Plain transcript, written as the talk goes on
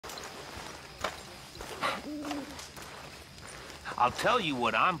I'll tell you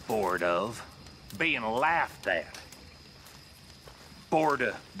what I'm bored of. Being laughed at. Bored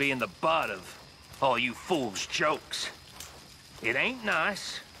of being the butt of all you fools' jokes. It ain't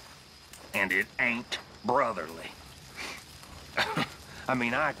nice, and it ain't brotherly. I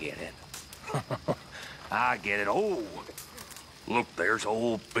mean, I get it. I get it. Oh, look, there's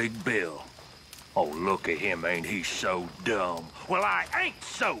old Big Bill. Oh, look at him, ain't he so dumb? Well, I ain't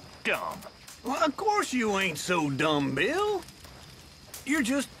so dumb. Well, of course you ain't so dumb, Bill. You're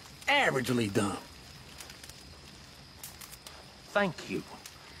just averagely dumb. Thank you.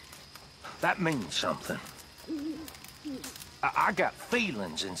 That means something. I got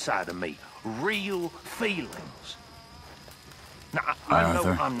feelings inside of me. Real feelings. Now, I know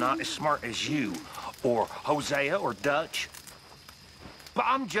I'm not as smart as you, or Hosea, or Dutch. But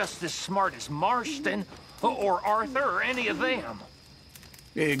I'm just as smart as Marston, or Arthur, or any of them.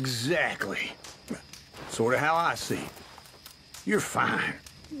 Exactly. Sort of how I see it. You're fine.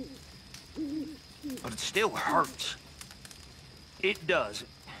 But it still hurts. It does.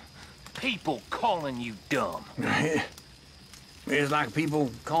 People calling you dumb. It's like people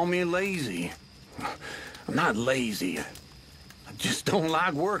call me lazy. I'm not lazy. I just don't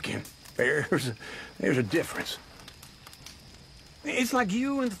like working. There's a difference. It's like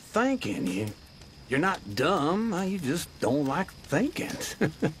you and thinking. You're not dumb. You just don't like thinking.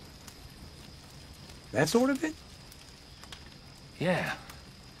 That sort of it? Yeah.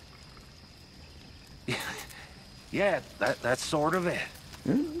 Yeah, that's sort of it.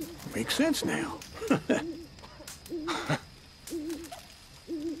 Makes sense now.